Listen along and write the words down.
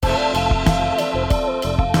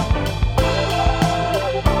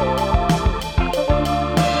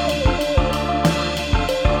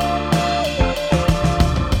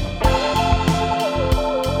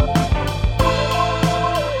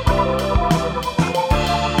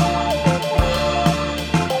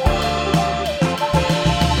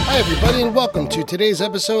welcome to today's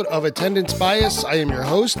episode of Attendance Bias. I am your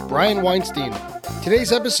host, Brian Weinstein.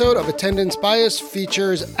 Today's episode of Attendance Bias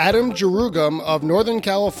features Adam Jerugam of Northern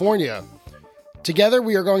California. Together,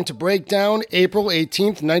 we are going to break down April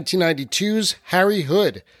 18th, 1992's Harry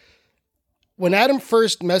Hood. When Adam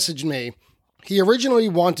first messaged me, he originally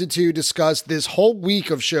wanted to discuss this whole week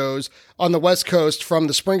of shows on the West Coast from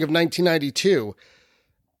the spring of 1992.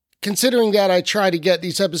 Considering that I try to get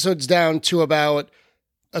these episodes down to about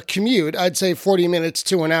a commute, I'd say 40 minutes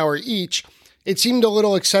to an hour each, it seemed a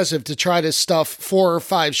little excessive to try to stuff 4 or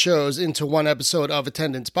 5 shows into one episode of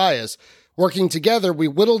Attendance Bias. Working together, we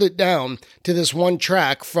whittled it down to this one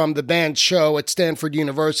track from the band's show at Stanford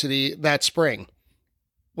University that spring.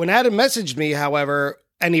 When Adam messaged me, however,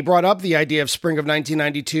 and he brought up the idea of spring of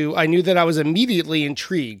 1992, I knew that I was immediately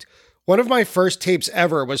intrigued. One of my first tapes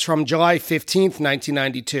ever was from July 15th,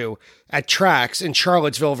 1992, at Trax in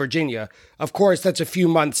Charlottesville, Virginia. Of course, that's a few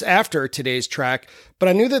months after today's track, but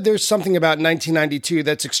I knew that there's something about 1992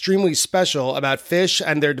 that's extremely special about Phish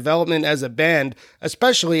and their development as a band,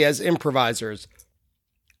 especially as improvisers.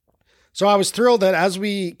 So I was thrilled that as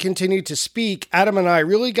we continued to speak, Adam and I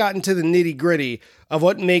really got into the nitty-gritty of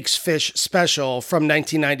what makes Phish special from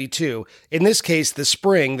 1992. In this case, the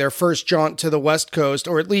spring, their first jaunt to the West Coast,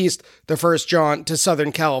 or at least the first jaunt to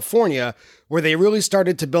Southern California, where they really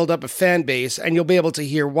started to build up a fan base, and you'll be able to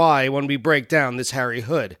hear why when we break down this Harry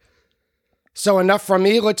Hood. So enough from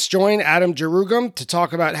me, let's join Adam Jerugam to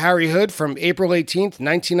talk about Harry Hood from April 18th,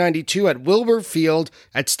 1992 at Wilbur Field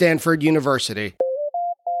at Stanford University.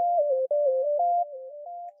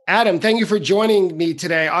 Adam, thank you for joining me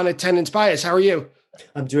today on Attendance Bias. How are you?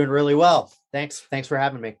 I'm doing really well. Thanks for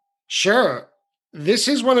having me. Sure. This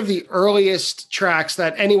is one of the earliest tracks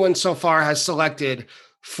that anyone so far has selected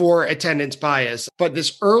for Attendance Bias. But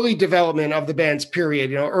this early development of the band's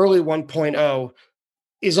period, early 1.0,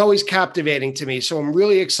 is always captivating to me. So I'm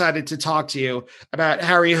really excited to talk to you about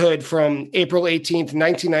Harry Hood from April 18th,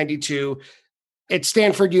 1992 at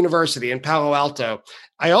Stanford University in Palo Alto.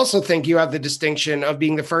 I also think you have the distinction of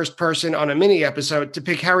being the first person on a mini episode to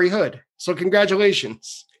pick Harry Hood. So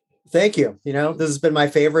congratulations. Thank you. This has been my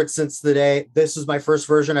favorite since the day. This was my first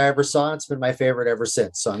version I ever saw. It's been my favorite ever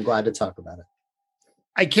since. So I'm glad to talk about it.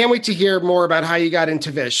 I can't wait to hear more about how you got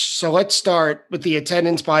into Phish. So let's start with the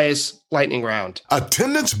Attendance Bias Lightning Round.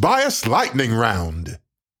 Attendance Bias Lightning Round.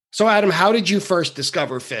 So Adam, how did you first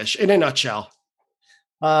discover Phish in a nutshell?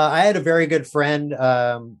 I had a very good friend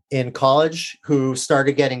in college who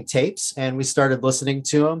started getting tapes, and we started listening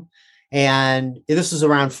to them. And this was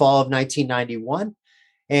around fall of 1991.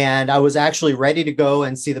 And I was actually ready to go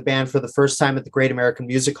and see the band for the first time at the Great American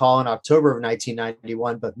Music Hall in October of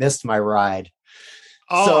 1991, but missed my ride.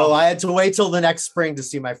 Oh. So I had to wait till the next spring to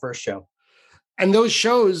see my first show. And those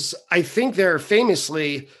shows, I think they're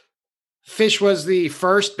famously, Phish was the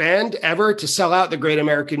first band ever to sell out the Great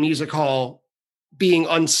American Music Hall being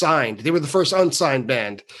unsigned. They were the first unsigned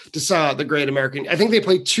band to sell out the Great American. I think they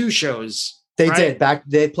played 2 shows. They did.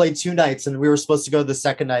 They played 2 nights, and we were supposed to go the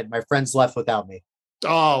second night. My friends left without me.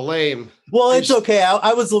 Oh, lame. Well, it's okay.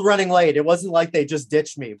 I was running late. It wasn't like they just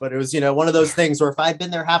ditched me, but it was, one of those things where if I'd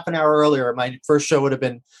been there half an hour earlier, my first show would have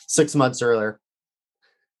been 6 months earlier.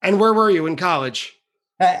 And where were you in college?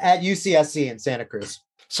 At UCSC in Santa Cruz.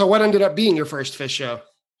 So what ended up being your first Phish show?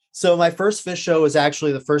 So my first Phish show was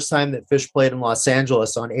actually the first time that Phish played in Los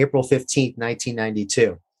Angeles on April 15th,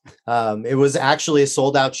 1992. It was actually a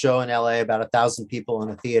sold out show in LA, about 1,000 people in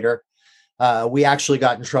a theater. We actually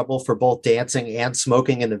got in trouble for both dancing and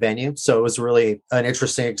smoking in the venue. So it was really an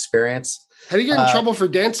interesting experience. How do you get in trouble for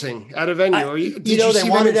dancing at a venue? They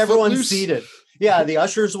wanted everyone seated. Yeah, the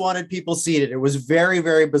ushers wanted people seated. It was very,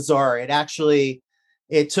 very bizarre.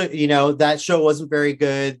 It took, that show wasn't very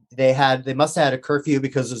good. They must have had a curfew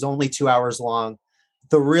because it was only 2 hours long.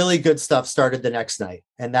 The really good stuff started the next night.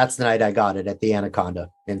 And that's the night I got it at the Anaconda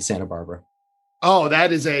in Santa Barbara. Oh,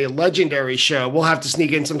 that is a legendary show. We'll have to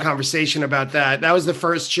sneak in some conversation about that. That was the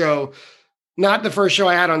first show, not the first show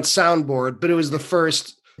I had on soundboard, but it was the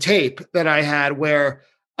first tape that I had where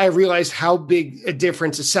I realized how big a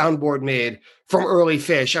difference a soundboard made from early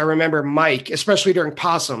Phish. I remember Mike, especially during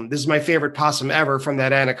Possum. This is my favorite Possum ever from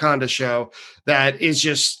that Anaconda show. That is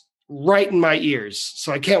just right in my ears.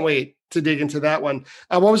 So I can't wait to dig into that one.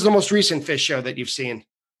 What was the most recent Phish show that you've seen?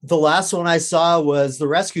 The last one I saw was the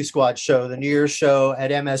Rescue Squad show, the New Year's show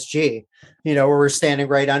at MSG, where we're standing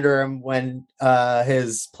right under him when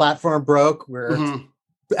his platform broke. We're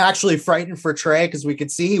actually frightened for Trey because we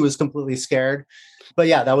could see he was completely scared. But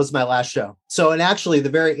yeah, that was my last show. So, and actually the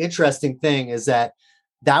very interesting thing is that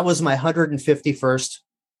was my 151st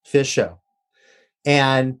Phish show.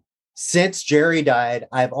 And since Jerry died,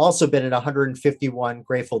 I've also been at 151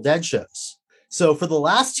 Grateful Dead shows. So for the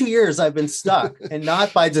last 2 years, I've been stuck, and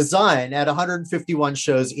not by design, at 151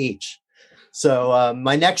 shows each. So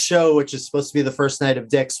my next show, which is supposed to be the first night of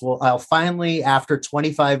Dick's, I'll finally, after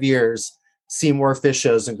 25 years, see more Phish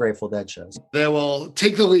shows than Grateful Dead shows. They will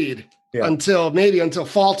take the lead until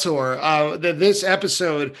fall tour. This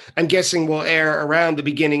episode, I'm guessing, will air around the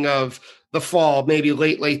beginning of the fall, maybe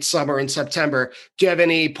late summer in September. Do you have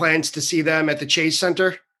any plans to see them at the Chase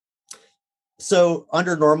Center? So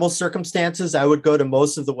under normal circumstances, I would go to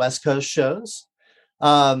most of the West Coast shows.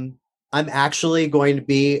 I'm actually going to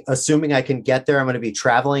be, assuming I can get there, I'm going to be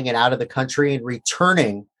traveling and out of the country and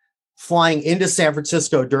returning, flying into San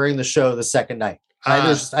Francisco during the show the second night.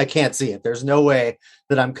 I can't see it. There's no way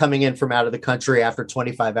that I'm coming in from out of the country after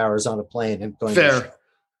 25 hours on a plane and going to the show.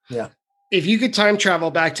 Yeah. If you could time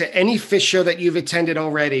travel back to any Phish show that you've attended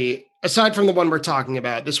already, aside from the one we're talking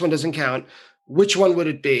about, this one doesn't count, which one would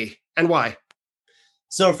it be and why?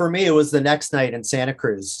 So for me, it was the next night in Santa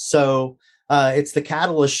Cruz. So it's the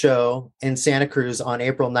Catalyst show in Santa Cruz on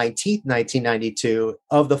April 19th, 1992.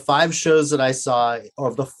 Of the 5 shows that I saw, or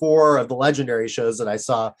of the 4 of the legendary shows that I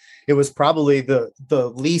saw, it was probably the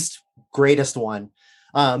least greatest one.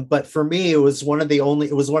 But for me, it was one of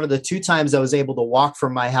the 2 times I was able to walk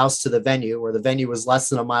from my house to the venue, where the venue was less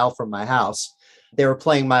than a mile from my house. They were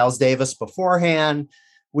playing Miles Davis beforehand.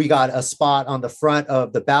 We got a spot on the front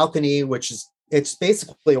of the balcony, it's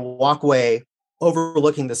basically a walkway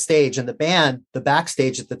overlooking the stage, and the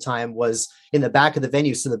backstage at the time was in the back of the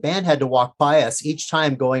venue. So the band had to walk by us each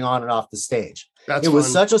time going on and off the stage. It was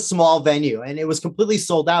such a small venue, and it was completely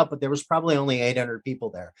sold out, but there was probably only 800 people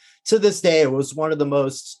there. To this day, it was one of the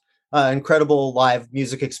most incredible live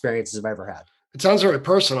music experiences I've ever had. It sounds very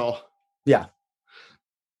personal. Yeah.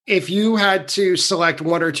 If you had to select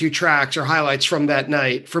 1 or 2 tracks or highlights from that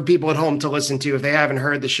night for people at home to listen to, if they haven't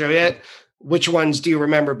heard the show yet, which ones do you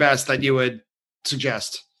remember best that you would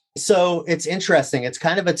suggest? So it's interesting. It's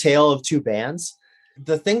kind of a tale of 2 bands.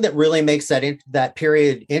 The thing that really makes that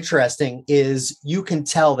period interesting is you can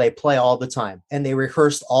tell they play all the time and they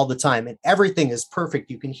rehearsed all the time, and everything is perfect.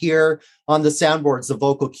 You can hear on the soundboards the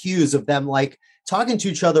vocal cues of them like talking to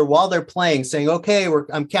each other while they're playing, saying, okay,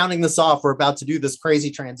 I'm counting this off. We're about to do this crazy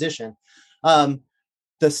transition. The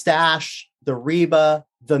Stash, the Reba,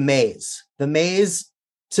 the Maze. The Maze,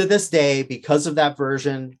 to this day, because of that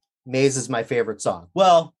version, Maze is my favorite song.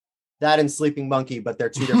 Well, that and Sleeping Monkey, but they're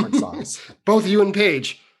 2 different songs. Both you and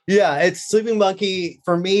Paige. Yeah, it's Sleeping Monkey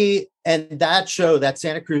for me. And that show, that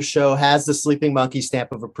Santa Cruz show, has the Sleeping Monkey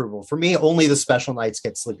stamp of approval. For me, only the special nights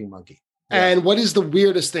get Sleeping Monkey. Yeah. And what is the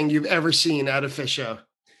weirdest thing you've ever seen at a Phish show?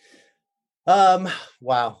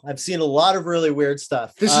 Wow. I've seen a lot of really weird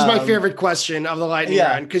stuff. This is my favorite question of the lightning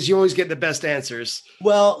round, because you always get the best answers.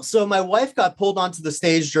 Well, so my wife got pulled onto the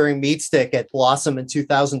stage during Meat Stick at Blossom in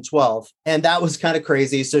 2012, and that was kind of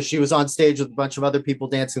crazy. So she was on stage with a bunch of other people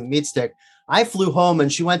dancing Meat Stick. I flew home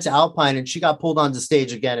and she went to Alpine, and she got pulled onto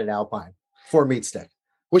stage again at Alpine for Meat Stick.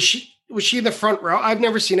 Was she the front row? I've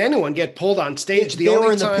never seen anyone get pulled on stage. They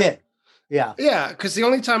were in the pit. Yeah. Yeah, because the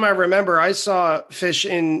only time I remember, I saw Phish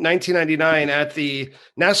in 1999 at the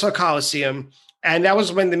Nassau Coliseum, and that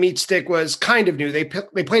was when the Meat Stick was kind of new. They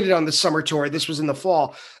played it on the summer tour. This was in the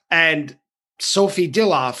fall, and Sophie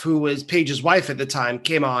Dilloff, who was Paige's wife at the time,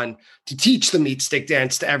 came on to teach the Meat Stick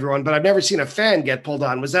dance to everyone, but I've never seen a fan get pulled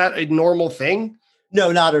on. Was that a normal thing?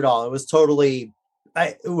 No, not at all. It was totally...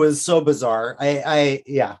 it was so bizarre.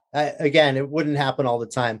 Again, it wouldn't happen all the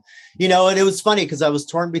time, and it was funny because I was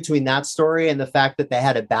torn between that story and the fact that they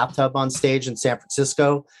had a bathtub on stage in San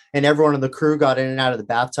Francisco and everyone in the crew got in and out of the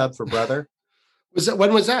bathtub for Brother.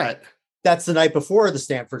 When was that? That's the night before the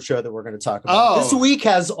Stanford show that we're going to talk about. This week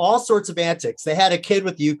has all sorts of antics. They had a kid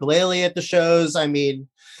with the ukulele at the shows. I mean,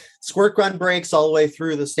 squirt gun breaks all the way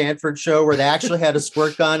through the Stanford show where they actually had a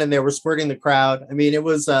squirt gun and they were squirting the crowd. I mean, it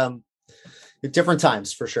was, different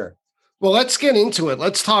times for sure. Well, let's get into it.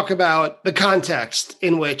 Let's talk about the context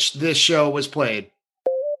in which this show was played.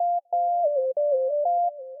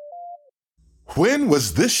 When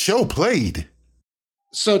was this show played?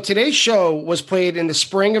 So today's show was played in the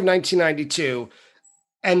spring of 1992,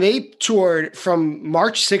 and they toured from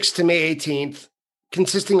March 6th to May 18th,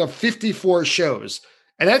 consisting of 54 shows.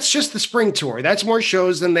 And that's just the spring tour. That's more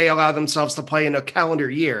shows than they allow themselves to play in a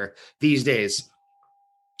calendar year these days.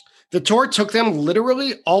 The tour took them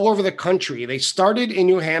literally all over the country. They started in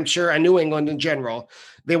New Hampshire and New England in general.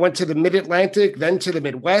 They went to the Mid-Atlantic, then to the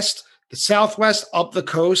Midwest, the Southwest, up the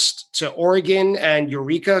coast to Oregon and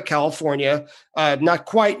Eureka, California. Not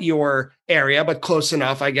quite your area, but close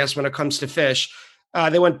enough, I guess, when it comes to Phish.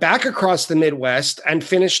 They went back across the Midwest and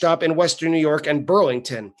finished up in Western New York and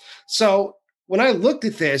Burlington. So when I looked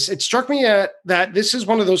at this, it struck me that this is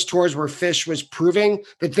one of those tours where Phish was proving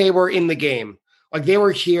that they were in the game. Like they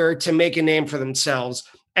were here to make a name for themselves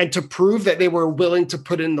and to prove that they were willing to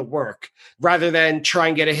put in the work rather than try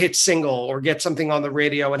and get a hit single or get something on the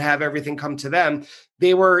radio and have everything come to them.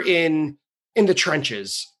 They were in the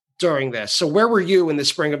trenches during this. So where were you in the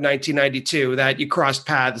spring of 1992 that you crossed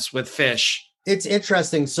paths with Phish? It's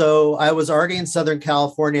interesting. So I was already in Southern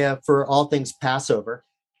California for all things Passover.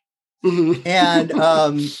 Mm-hmm. And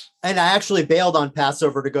I actually bailed on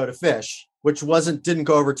Passover to go to Phish, which didn't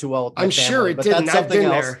go over too well with my family, sure it but didn't. That's something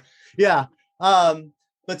else. There. Yeah.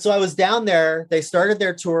 But so I was down there. They started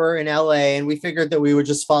their tour in LA and we figured that we would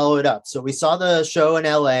just follow it up. So we saw the show in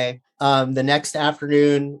LA. The next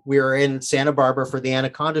afternoon we were in Santa Barbara for the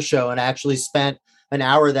Anaconda show, and I actually spent an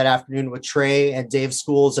hour that afternoon with Trey and Dave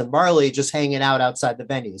Schools and Marley just hanging out outside the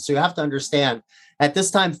venue. So you have to understand, at this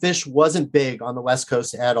time, Phish wasn't big on the West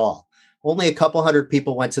Coast at all. Only a couple hundred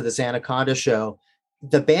people went to this Anaconda show.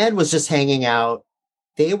 The band was just hanging out.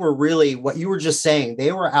 They were really, what you were just saying,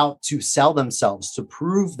 they were out to sell themselves, to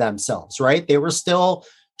prove themselves, right? They were still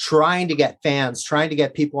trying to get fans, trying to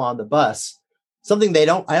get people on the bus. Something I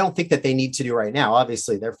don't think that they need to do right now.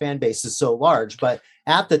 Obviously, their fan base is so large, but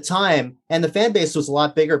at the time, and the fan base was a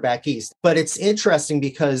lot bigger back east. But it's interesting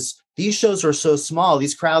because these shows are so small.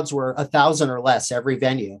 These crowds were 1,000 or less every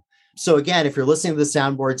venue. So again, if you're listening to the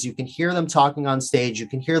soundboards, you can hear them talking on stage. You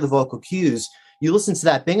can hear the vocal cues. You listen to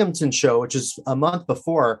that Binghamton show, which is a month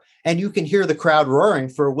before, and you can hear the crowd roaring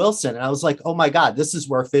for Wilson. And I was like, oh my God, this is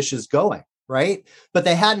where Phish is going. Right. But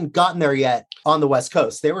they hadn't gotten there yet on the West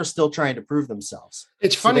Coast. They were still trying to prove themselves.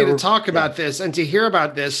 It's funny to talk about this and to hear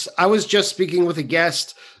about this. I was just speaking with a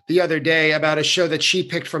guest the other day about a show that she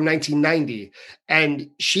picked from 1990. And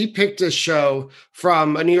she picked a show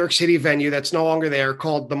from a New York City venue that's no longer there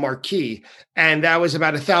called the Marquee. And that was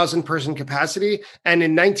about 1,000-person capacity. And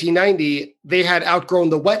in 1990, they had outgrown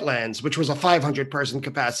the Wetlands, which was a 500-person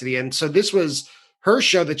capacity. And so this was her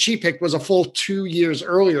show that she picked was a full 2 years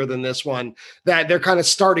earlier than this one, that they're kind of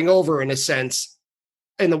starting over in a sense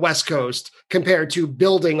in the West Coast compared to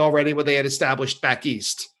building already what they had established back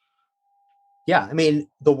east. Yeah. I mean,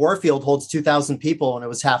 the Warfield holds 2,000 people and it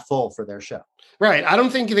was half full for their show. Right. I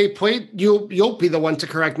don't think they played, you'll be the one to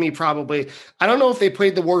correct me probably. I don't know if they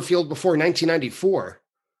played the Warfield before 1994.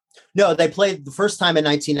 No, they played the first time in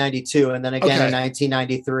 1992 and then again in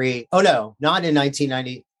 1993. Oh no, not in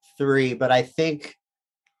 1993, but I think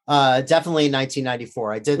definitely in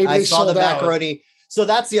 1994. I saw the Macaroni. So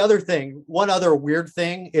that's the other thing. One other weird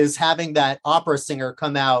thing is having that opera singer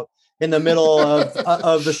come out in the middle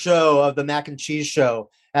of the show, of the mac and cheese show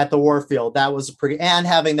at the Warfield. That was and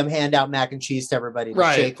having them hand out mac and cheese to everybody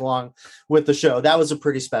to shake along with the show. That was a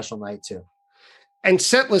pretty special night too. And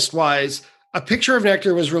setlist wise, A Picture of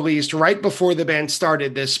Nectar was released right before the band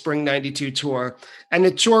started this spring 92 tour. And the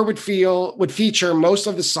tour would feature most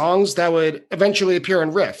of the songs that would eventually appear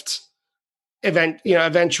in Rift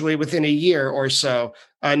eventually within a year or so,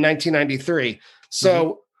 1993.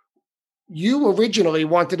 So you originally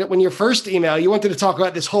wanted it, when your first email, you wanted to talk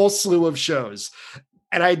about this whole slew of shows.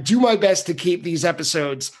 And I do my best to keep these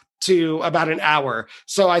episodes to about an hour.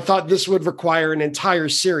 So I thought this would require an entire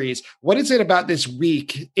series. What is it about this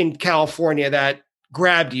week in California that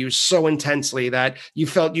grabbed you so intensely that you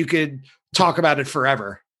felt you could talk about it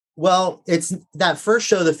forever? Well, it's that first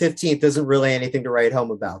show, the 15th, isn't really anything to write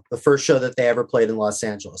home about. The first show that they ever played in Los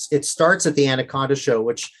Angeles. It starts at the Anaconda show,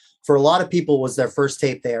 which for a lot of people was their first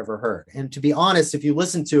tape they ever heard. And to be honest, if you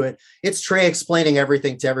listen to it, it's Trey explaining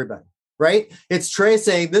everything to everybody, right? It's Trey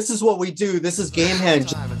saying, this is what we do. This is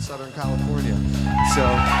Gamehenge. Time in Southern California. So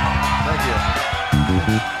thank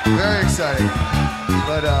you. Very exciting.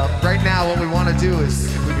 But right now what we want to do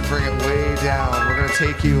is, if we can bring it way down, we're going to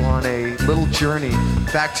take you on a little journey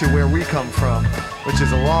back to where we come from, which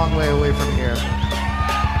is a long way away from here.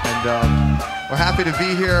 And we're happy to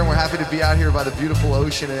be here, and we're happy to be out here by the beautiful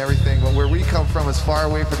ocean and everything, but where we come from is far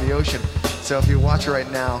away from the ocean. So if you watch it right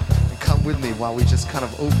now, come with me while we just kind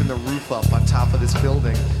of open the roof up on top of this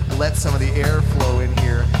building, let some of the air flow in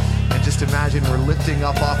here, and just imagine we're lifting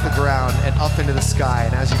up off the ground and up into the sky.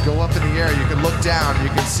 And as you go up in the air, you can look down, you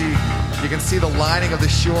can see the lining of the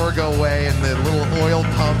shore go away and the little oil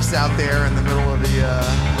pumps out there in the middle of the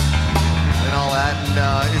and all that,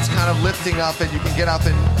 and it's kind of lifting up, and you can get up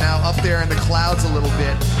and now up there in the clouds a little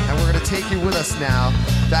bit, and we're going to take you with us now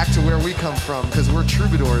back to where we come from, because we're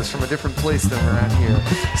troubadours from a different place than around here.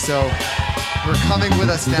 So we're coming with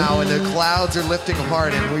us now, and the clouds are lifting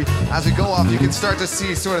apart, and as we go off, you can start to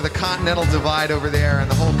see sort of the continental divide over there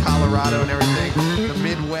and the whole Colorado and everything.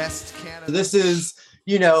 best Canada. This is,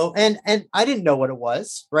 and I didn't know what it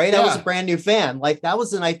was, right? I was a brand new fan. Like, that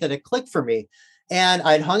was the night that it clicked for me. And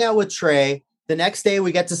I'd hung out with Trey. The next day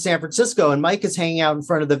we get to San Francisco and Mike is hanging out in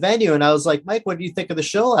front of the venue. And I was like, Mike, what do you think of the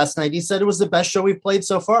show last night? He said it was the best show we've played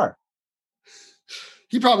so far.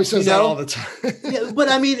 He probably says that all the time. Yeah, but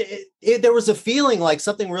I mean, there was a feeling like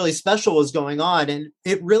something really special was going on. And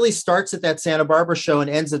it really starts at that Santa Barbara show and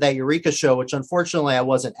ends at that Eureka show, which unfortunately I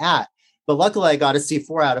wasn't at. But luckily I got to see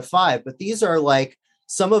 4 out of 5. But these are like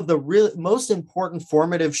some of the most important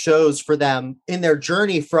formative shows for them in their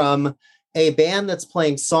journey from a band that's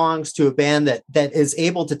playing songs to a band that is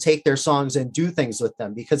able to take their songs and do things with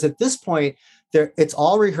them. Because at this point, it's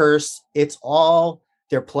all rehearsed.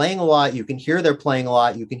 They're playing a lot. You can hear they're playing a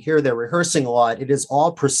lot. You can hear they're rehearsing a lot. It is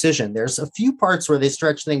all precision. There's a few parts where they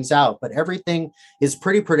stretch things out, but everything is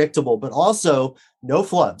pretty predictable, but also no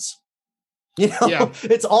flubs.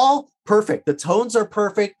 It's all perfect. The tones are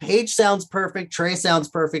perfect. Paige sounds perfect. Trey sounds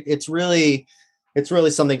perfect. It's really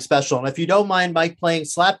something special. And if you don't mind Mike playing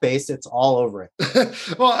slap bass, it's all over it.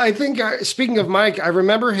 Well, I think speaking of Mike, I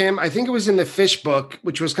remember him. I think it was in the Fish book,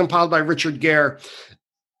 which was compiled by Richard Gere.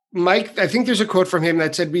 Mike, I think there's a quote from him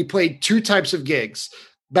that said, we played 2 types of gigs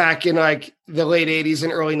back in like the late 80s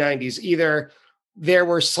and early 90s. Either there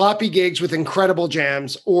were sloppy gigs with incredible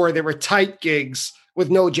jams, or there were tight gigs with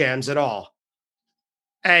no jams at all.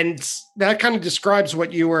 And that kind of describes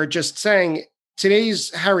what you were just saying.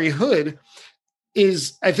 Today's Harry Hood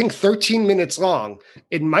is, I think, 13 minutes long.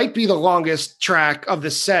 It might be the longest track of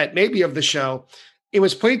the set, maybe of the show. It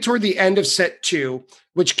was played toward the end of set 2,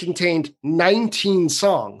 which contained 19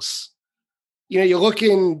 songs. You look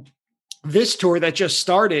in this tour that just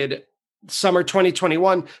started, summer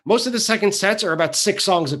 2021, most of the second sets are about 6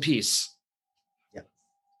 songs apiece. Yeah.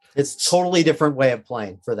 It's totally different way of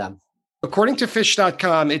playing for them. According to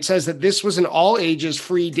Phish.com, it says that this was an all-ages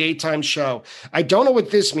free daytime show. I don't know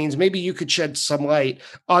what this means. Maybe you could shed some light.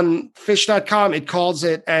 On Phish.com, it calls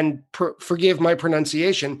it, and forgive my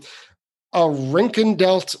pronunciation, a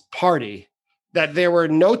Rinkendelt party, that there were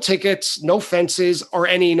no tickets, no fences, or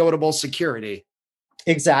any notable security.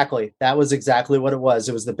 Exactly. That was exactly what it was.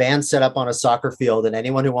 It was the band set up on a soccer field, and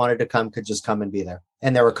anyone who wanted to come could just come and be there.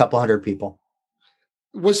 And there were a couple hundred people.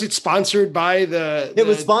 Was it sponsored by It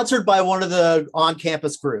was sponsored by one of the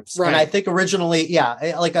on-campus groups. Right. And I think originally,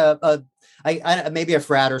 like maybe a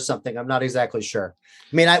frat or something. I'm not exactly sure.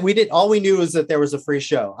 I mean, all we knew was that there was a free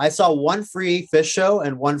show. I saw 1 free Phish show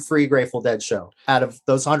and 1 free Grateful Dead show out of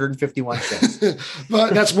those 151 shows.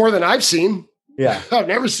 But that's more than I've seen. Yeah. I've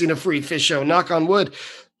never seen a free Phish show, knock on wood.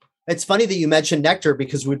 It's funny that you mentioned Nectar,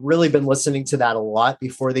 because we'd really been listening to that a lot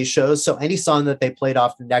before these shows. So any song that they played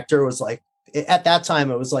off Nectar was like, at that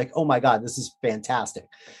time, it was like, oh my God, this is fantastic.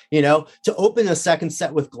 To open a second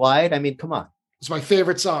set with Glide, I mean, come on. It's my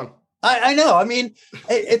favorite song. I know. I mean,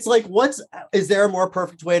 it's like, is there a more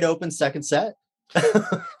perfect way to open second set?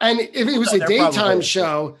 And if it was a daytime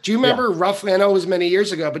show, do you remember roughly, I know it was many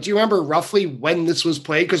years ago, but do you remember roughly when this was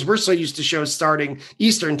played? Because we're so used to shows starting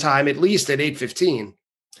Eastern time, at least at 8:15.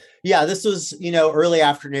 Yeah, this was, early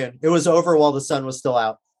afternoon. It was over while the sun was still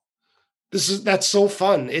out. That's so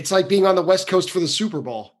fun. It's like being on the West Coast for the Super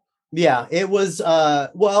Bowl. Yeah, it was.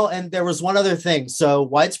 And there was one other thing. So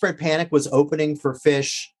Widespread Panic was opening for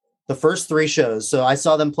Phish the first 3 shows. So I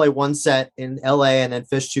saw them play 1 set in LA and then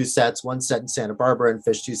Phish 2 sets, 1 set in Santa Barbara and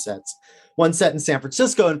Phish 2 sets, 1 set in San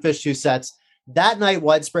Francisco and Phish 2 sets. That night,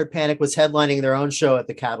 Widespread Panic was headlining their own show at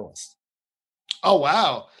the Catalyst. Oh,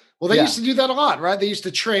 wow. Well, they used to do that a lot, right? They used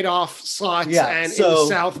to trade off slots, and in the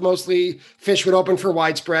South, mostly Phish would open for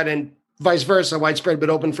Widespread, and vice versa. Widespread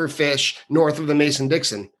would open for Phish north of the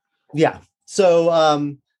Mason-Dixon. Yeah.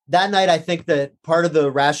 So that night, I think that part of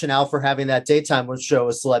the rationale for having that daytime show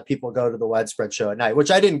was to let people go to the Widespread show at night,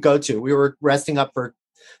 which I didn't go to. We were resting up for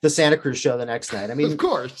the Santa Cruz show the next night. I mean, of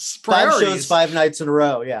course, 5 shows, 5 nights in a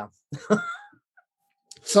row. Yeah.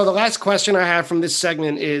 So the last question I have from this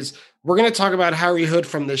segment is, we're going to talk about Harry Hood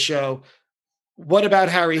from this show. What about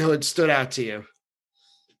Harry Hood stood out to you?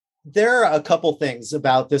 There are a couple things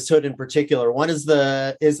about this Hood in particular. One is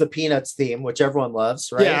the Peanuts theme, which everyone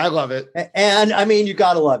loves, right? Yeah, I love it. And I mean, you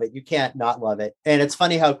got to love it. You can't not love it. And it's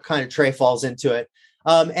funny how kind of Trey falls into it.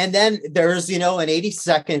 And then there's, an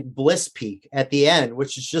 80-second bliss peak at the end,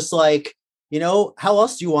 which is just like, how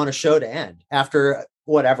else do you want a show to end after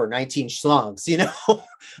whatever, 19 songs,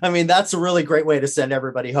 I mean, that's a really great way to send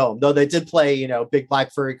everybody home, though they did play, Big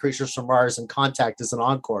Black Furry Creatures from Mars and Contact as an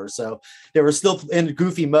encore. So they were still in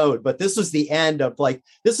goofy mode, but this was the end of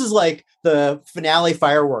this is like the finale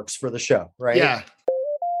fireworks for the show, right? Yeah.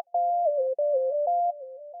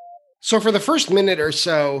 So for the first minute or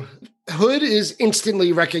so, Hood is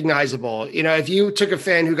instantly recognizable. You know, if you took a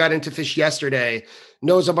fan who got into Phish yesterday,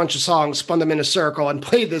 knows a bunch of songs, spun them in a circle, and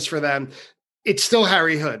played this for them, it's still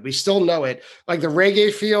Harry Hood. We still know it. Like the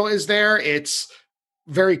reggae feel is there. It's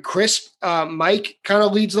very crisp. Mike kind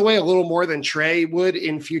of leads the way a little more than Trey would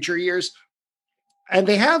in future years. And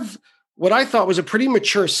they have what I thought was a pretty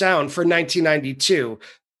mature sound for 1992.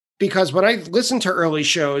 Because when I listened to early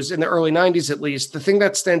shows in the early 90s, at least, the thing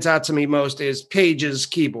that stands out to me most is Page's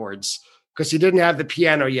keyboards, because he didn't have the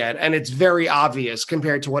piano yet. And it's very obvious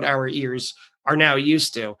compared to what our ears are now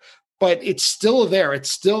used to. But it's still there.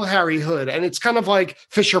 It's still Harry Hood. And it's kind of like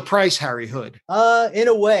Fisher-Price Harry Hood. In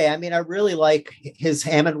a way. I mean, I really like his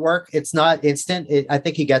Hammond work. It's not instant. I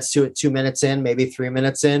think he gets to it 2 minutes in, maybe 3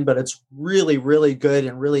 minutes in, but it's really, really good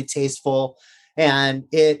and really tasteful. And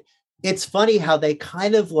it's funny how they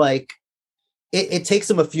kind of like, it takes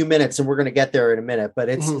them a few minutes, and we're going to get there in a minute, but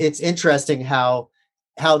it's interesting how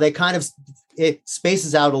they kind of, it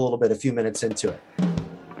spaces out a little bit a few minutes into it.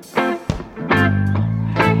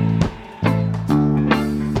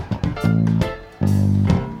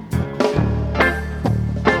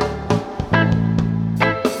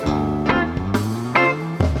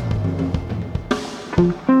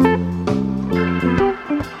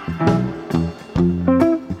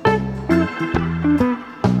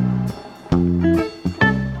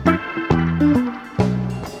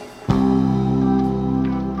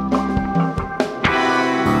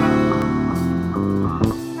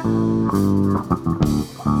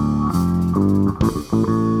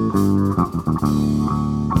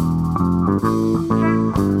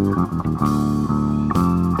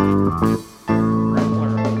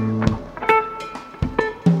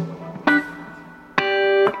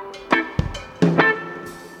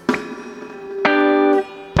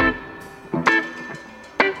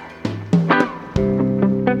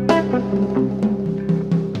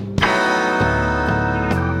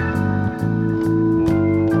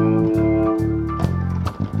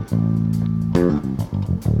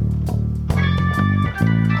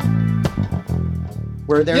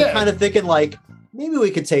 Where they're kind of thinking like, maybe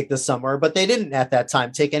we could take this somewhere, but they didn't at that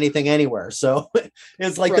time take anything anywhere. So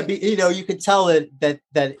it's like, you could tell that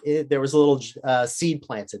there was a little seed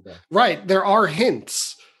planted there. Right. There are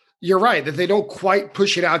hints. You're right that they don't quite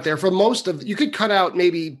push it out there. For most of, you could cut out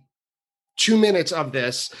maybe 2 minutes of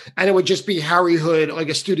this and it would just be Harry Hood, like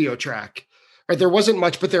a studio track. Right? There wasn't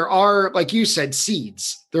much, but there are, like you said,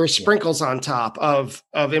 seeds. There are sprinkles on top of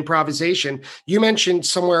improvisation. You mentioned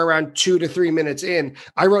somewhere around 2 to 3 minutes in.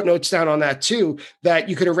 I wrote notes down on that too, that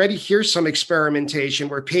you could already hear some experimentation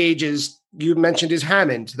where Page is, you mentioned his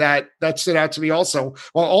Hammond, that stood out to me also,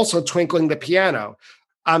 while also twinkling the piano.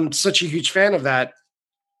 I'm such a huge fan of that.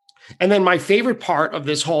 And then my favorite part of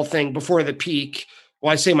this whole thing before the peak,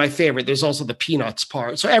 well, I say my favorite, there's also the Peanuts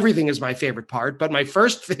part. So everything is my favorite part. But my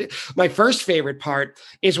first favorite part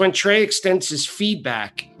is when Trey extends his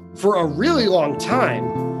feedback for a really long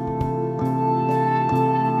time.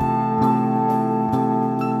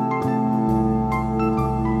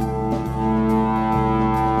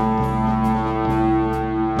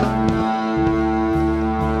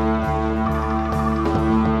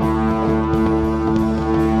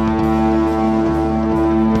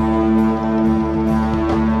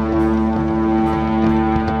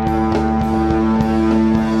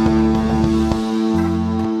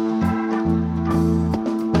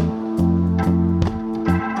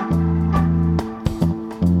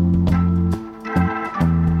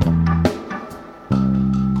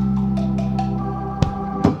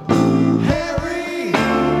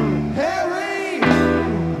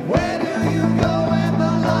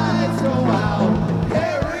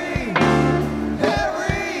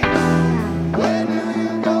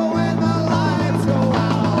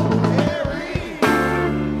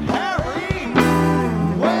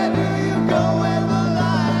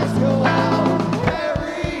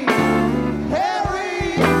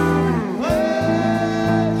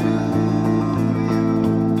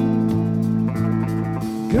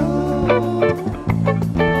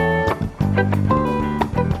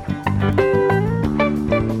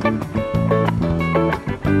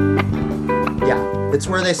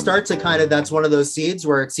 Where they start to kind of, that's one of those seeds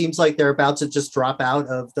where it seems like they're about to just drop out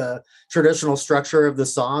of the traditional structure of the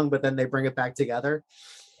song, but then they bring it back together.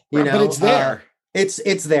 You know, but it's there.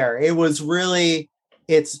 It's there. It was really,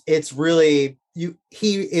 it's really, you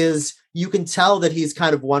can tell that he's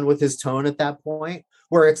kind of one with his tone at that point,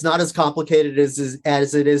 where it's not as complicated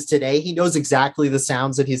as it is today. He knows exactly the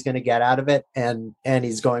sounds that he's going to get out of it, and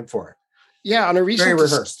he's going for it. Yeah, on a recent very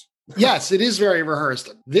rehearsed. Yes, it is very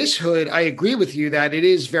rehearsed. This Hood, I agree with you that it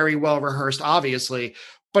is very well rehearsed, obviously.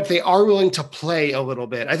 but they are willing to play a little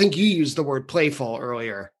bit. I think you used the word playful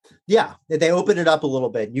earlier. Yeah, they open it up a little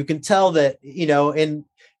bit. You can tell that, in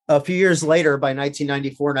a few years later, by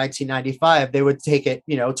 1994, 1995, they would take it,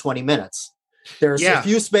 20 minutes. There's a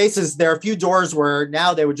few spaces, there are a few doors where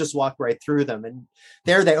now they would just walk right through them. And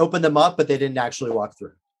there they opened them up, but they didn't actually walk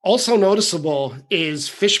through. Also noticeable is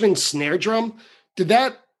Fishman's snare drum. Did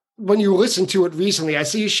that, when you listened to it recently, I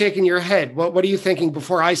see you shaking your head. What are you thinking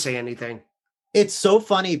before I say anything? It's so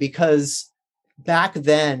funny because back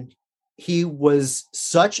then he was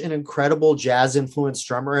such an incredible jazz influenced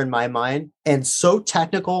drummer in my mind, and so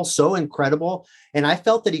technical, so incredible. And I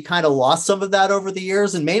felt that he kind of lost some of that over the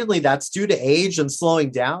years. And mainly that's due to age and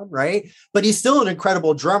slowing down. Right. But he's still an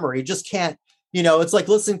incredible drummer. He just can't, it's like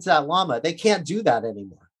listening to that llama. They can't do that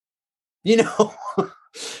anymore.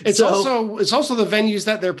 It's also the venues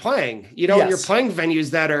that they're playing. Yes. You're playing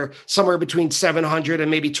venues that are somewhere between 700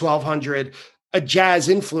 and maybe 1,200. A jazz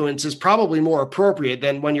influence is probably more appropriate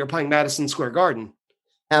than when you're playing Madison Square Garden.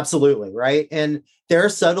 Absolutely, right? And there are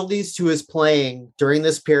subtleties to his playing during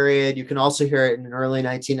this period. You can also hear it in early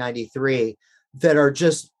 1993 that are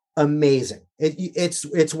just amazing.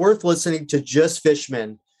 It's worth listening to just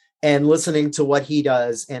Fishman and listening to what he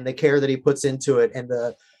does and the care that he puts into it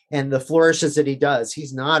and the flourishes that he does.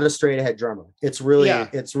 He's not a straight ahead drummer. It's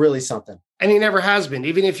really something. And he never has been.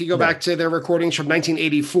 Even if you go back to their recordings from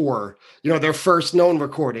 1984, their first known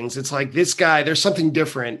recordings, it's like this guy, there's something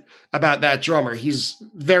different about that drummer. He's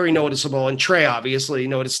very noticeable. And Trey obviously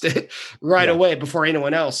noticed it right away before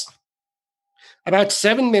anyone else. About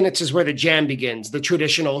 7 minutes is where the jam begins, the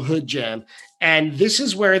traditional hood jam. And this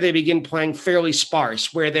is where they begin playing fairly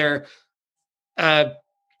sparse, where their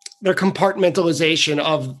compartmentalization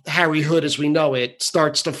of Harry Hood as we know it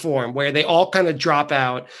starts to form, where they all kind of drop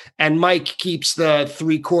out and Mike keeps the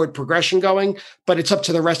 3-chord progression going, but it's up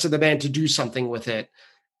to the rest of the band to do something with it.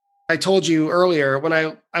 I told you earlier, when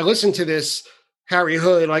I listened to this Harry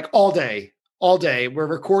Hood, like all day, we're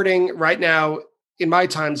recording right now in my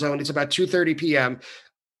time zone. It's about 2:30 PM.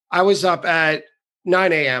 I was up at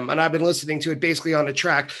 9 a.m. and I've been listening to it basically on a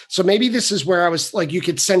track. So maybe this is where I was like, you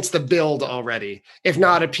could sense the build already, if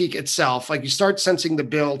not a peak itself. Like you start sensing the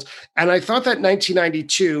build. And I thought that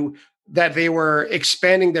 1992, that they were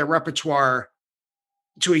expanding their repertoire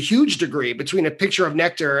to a huge degree between A Picture of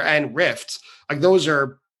Nectar and Rift. Like those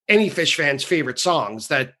are any Phish fan's favorite songs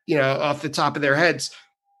that, off the top of their heads.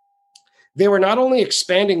 They were not only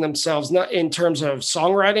expanding themselves, not in terms of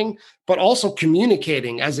songwriting, but also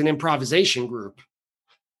communicating as an improvisation group.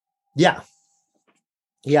 Yeah.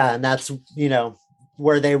 Yeah. And that's,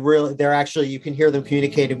 where they're actually, you can hear them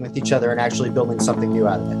communicating with each other and actually building something new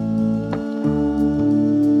out of it.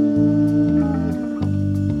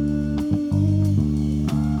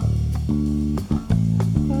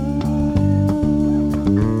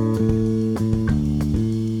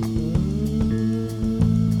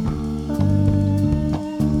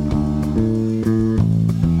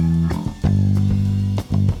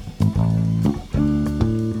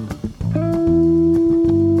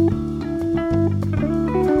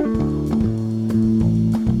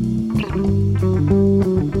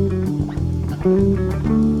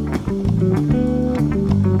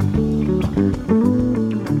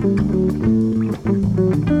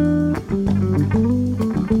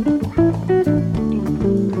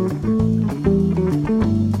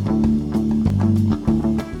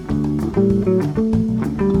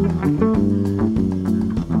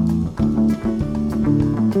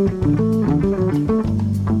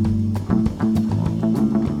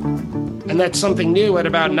 That's something new at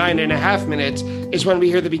about 9.5 minutes is when we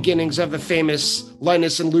hear the beginnings of the famous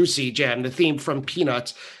Linus and Lucy jam, the theme from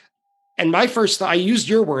Peanuts. And my first thought, I used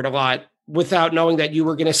your word a lot without knowing that you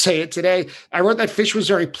were going to say it today. I wrote that Phish was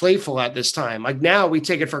very playful at this time. Like now we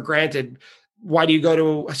take it for granted. Why do you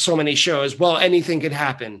go to so many shows? Well, anything could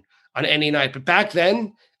happen on any night. But back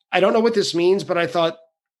then, I don't know what this means, but I thought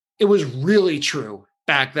it was really true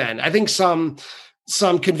back then. I think some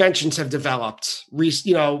conventions have developed,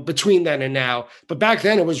 between then and now. But back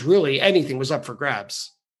then, it was really anything was up for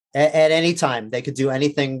grabs. At any time, they could do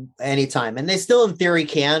anything, anytime, and they still, in theory,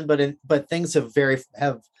 can. But things have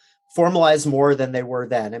formalized more than they were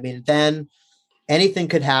then. I mean, then anything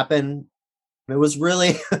could happen. It was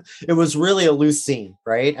really a loose scene,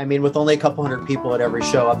 right? I mean, with only a couple hundred people at every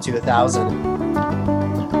show, up to 1,000.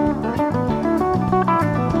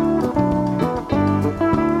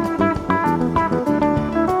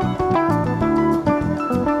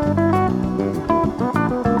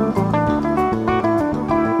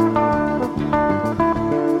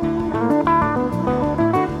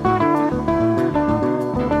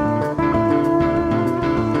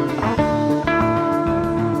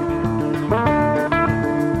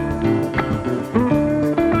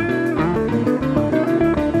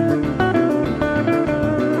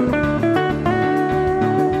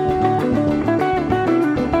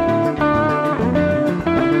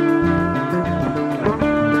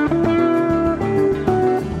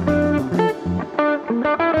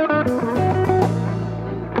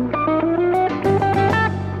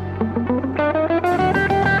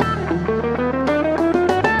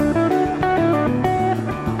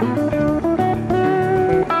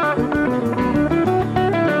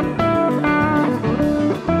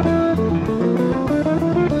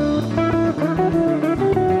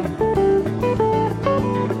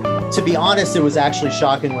 To be honest, it was actually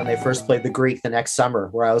shocking when they first played the Greek the next summer,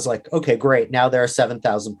 where I was like, okay, great. Now they're a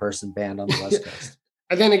 7,000 person band on the West Coast.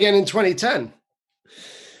 And then again in 2010.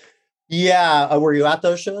 Yeah. Were you at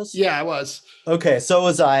those shows? Yeah, I was. Okay. So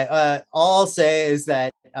was I. All I'll say is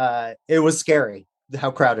that it was scary how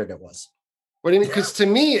crowded it was. What do you mean? Because to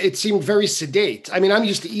me, it seemed very sedate. I mean, I'm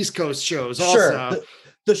used to East Coast shows also. Sure.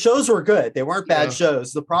 The shows were good. They weren't bad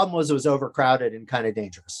shows. The problem was it was overcrowded and kind of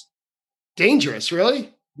dangerous. Dangerous,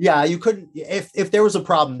 really? Yeah, you couldn't. If there was a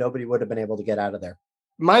problem, nobody would have been able to get out of there.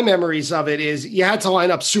 My memories of it is you had to line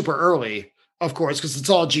up super early, of course, because it's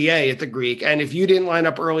all GA at the Greek. And if you didn't line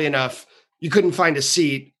up early enough, you couldn't find a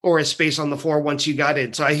seat or a space on the floor once you got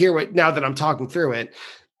in. So I hear what now that I'm talking through it.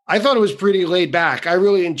 I thought it was pretty laid back. I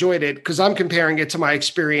really enjoyed it because I'm comparing it to my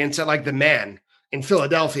experience at like the Man in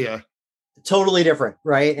Philadelphia. Totally different,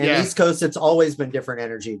 right? And Yeah. East Coast, it's always been different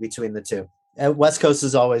energy between the two. West Coast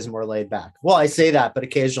is always more laid back. Well, I say that, but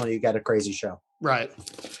occasionally you get a crazy show. Right.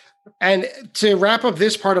 And to wrap up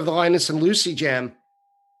this part of the Linus and Lucy jam,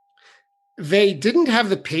 they didn't have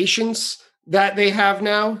the patience that they have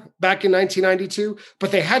now back in 1992,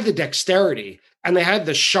 but they had the dexterity and they had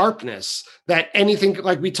the sharpness that anything,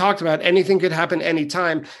 like we talked about, anything could happen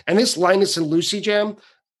anytime. And this Linus and Lucy jam,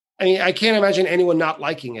 I mean, I can't imagine anyone not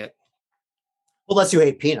liking it. Unless you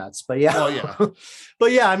hate peanuts, but yeah. Oh, yeah.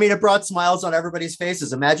 But yeah, I mean, it brought smiles on everybody's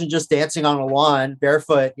faces. Imagine just dancing on a lawn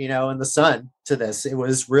barefoot, in the sun to this. It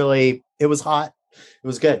was hot. It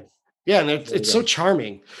was good. Yeah, and it's so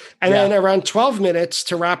charming. And then around 12 minutes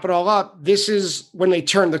to wrap it all up, this is when they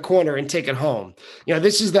turn the corner and take it home.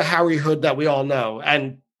 This is the Harry Hood that we all know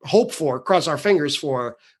and hope for, cross our fingers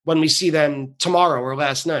for when we see them tomorrow or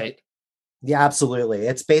last night. Yeah, absolutely.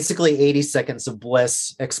 It's basically 80 seconds of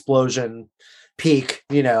bliss, explosion, peak,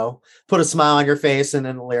 put a smile on your face, and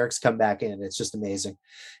then the lyrics come back in. It's just amazing.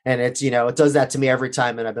 And it's, it does that to me every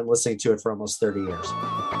time. And I've been listening to it for almost 30 years.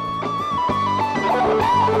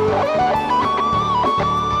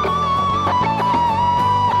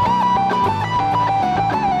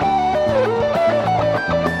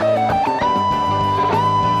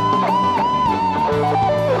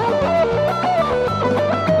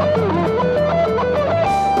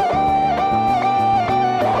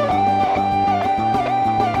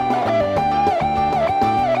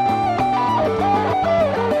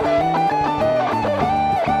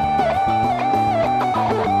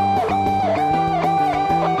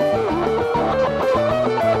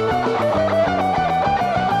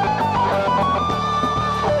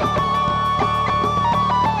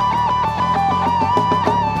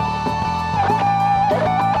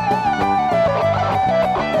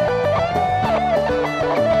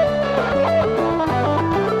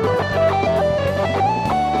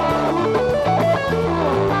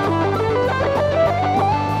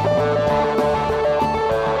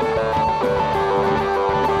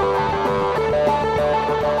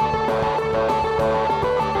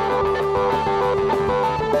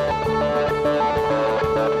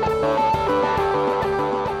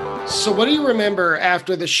 So what do you remember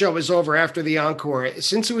after the show was over, after the encore?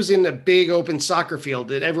 Since it was in a big open soccer field,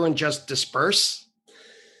 did everyone just disperse?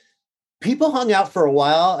 People hung out for a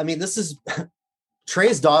while. I mean, this is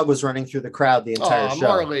Trey's dog was running through the crowd the entire show.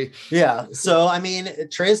 Marley. Yeah. So, I mean,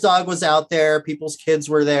 Trey's dog was out there. People's kids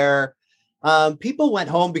were there. People went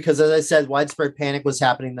home because, as I said, widespread panic was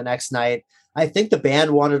happening the next night. I think the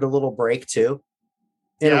band wanted a little break too,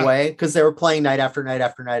 in a way, because they were playing night after night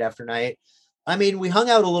after night after night. I mean, we hung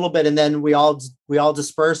out a little bit and then we all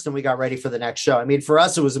dispersed and we got ready for the next show. I mean, for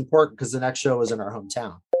us, it was important because the next show was in our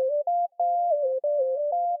hometown.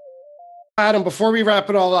 Adam, before we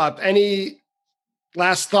wrap it all up, any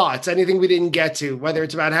last thoughts, anything we didn't get to, whether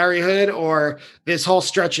it's about Harry Hood or this whole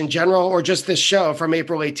stretch in general, or just this show from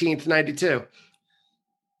April 18th, 92?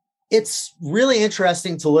 It's really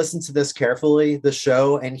interesting to listen to this carefully, the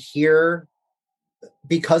show, and hear,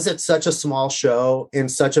 because it's such a small show in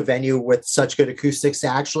such a venue with such good acoustics, to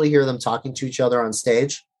actually hear them talking to each other on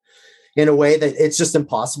stage in a way that it's just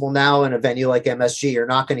impossible now in a venue like MSG. You're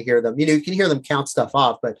not going to hear them. You can hear them count stuff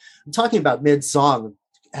off, but I'm talking about mid-song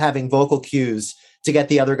having vocal cues to get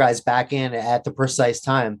the other guys back in at the precise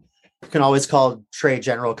time. You can always call Trey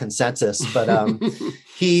general consensus, but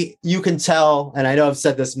you can tell, and I know I've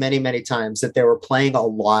said this many, many times, that they were playing a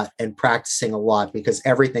lot and practicing a lot because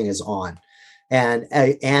everything is on. And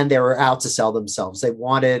they were out to sell themselves. They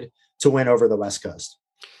wanted to win over the West Coast.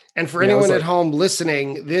 And for anyone at home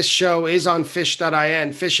listening, this show is on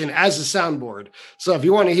fish.in, fishing as a soundboard. So if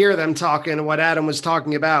you want to hear them talking what Adam was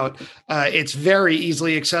talking about, it's very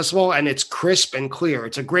easily accessible and it's crisp and clear.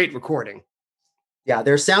 It's a great recording. Yeah,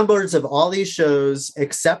 there's soundboards of all these shows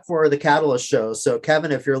except for the Catalyst show. So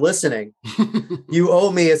Kevin, if you're listening, you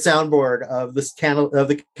owe me a soundboard of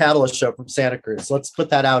the Catalyst show from Santa Cruz. Let's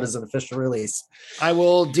put that out as an official release. I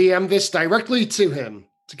will DM this directly to him,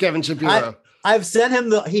 to Kevin Shapiro. I've sent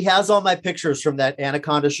him he has all my pictures from that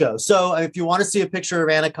Anaconda show. So if you want to see a picture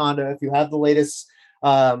of Anaconda, if you have the latest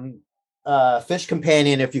Fish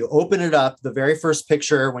Companion, if you open it up, the very first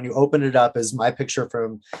picture when you open it up is my picture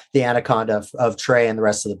from the Anaconda of Trey and the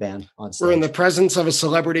rest of the band on stage. We're in the presence of a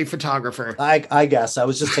celebrity photographer. I guess I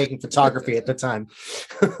was just taking photography at the time.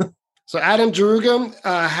 So Adam Jerugam,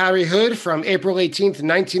 Harry Hood from April 18th,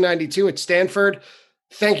 1992 at Stanford.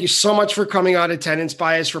 Thank you so much for coming on Attendance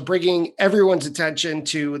Bias, for bringing everyone's attention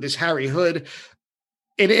to this Harry Hood.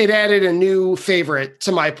 It added a new favorite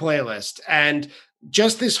to my playlist. And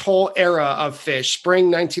just this whole era of Fish,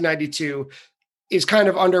 spring 1992, is kind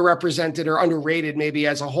of underrepresented or underrated maybe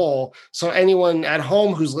as a whole. So anyone at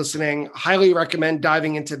home who's listening, highly recommend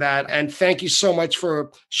diving into that. And thank you so much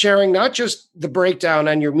for sharing not just the breakdown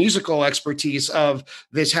and your musical expertise of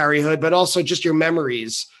this Harry Hood, but also just your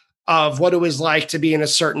memories of what it was like to be in a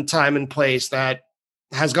certain time and place that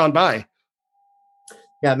has gone by.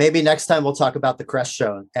 Yeah, maybe next time we'll talk about the Crest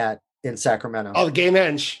show in Sacramento. Oh, the Gay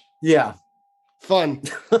Mensch. Yeah. Fun.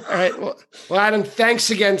 All right. Well, Adam,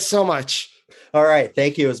 thanks again so much. All right.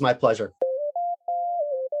 Thank you. It was my pleasure.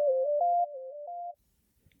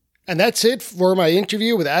 And that's it for my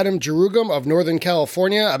interview with Adam Jerugam of Northern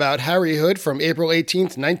California about Harry Hood from April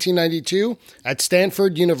 18th, 1992 at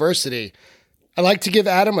Stanford University. I'd like to give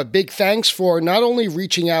Adam a big thanks for not only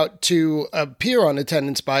reaching out to appear on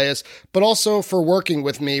Attendance Bias, but also for working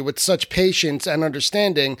with me with such patience and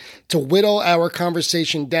understanding to whittle our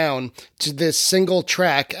conversation down to this single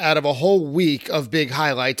track out of a whole week of big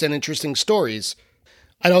highlights and interesting stories.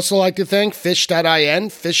 I'd also like to thank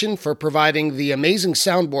Fish.in, Fishin', for providing the amazing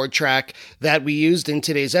soundboard track that we used in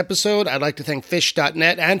today's episode. I'd like to thank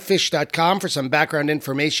Fish.net and Fish.com for some background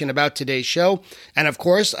information about today's show. And of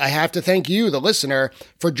course, I have to thank you, the listener,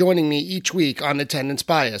 for joining me each week on Attendance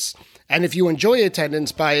Bias. And if you enjoy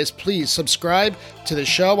Attendance Bias, please subscribe to the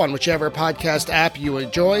show on whichever podcast app you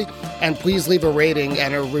enjoy, and please leave a rating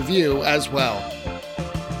and a review as well.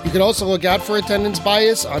 You can also look out for Attendance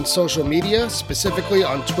Bias on social media, specifically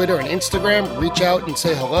on Twitter and Instagram. Reach out and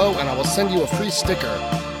say hello, and I will send you a free sticker.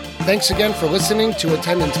 Thanks again for listening to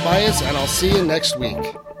Attendance Bias, and I'll see you next week.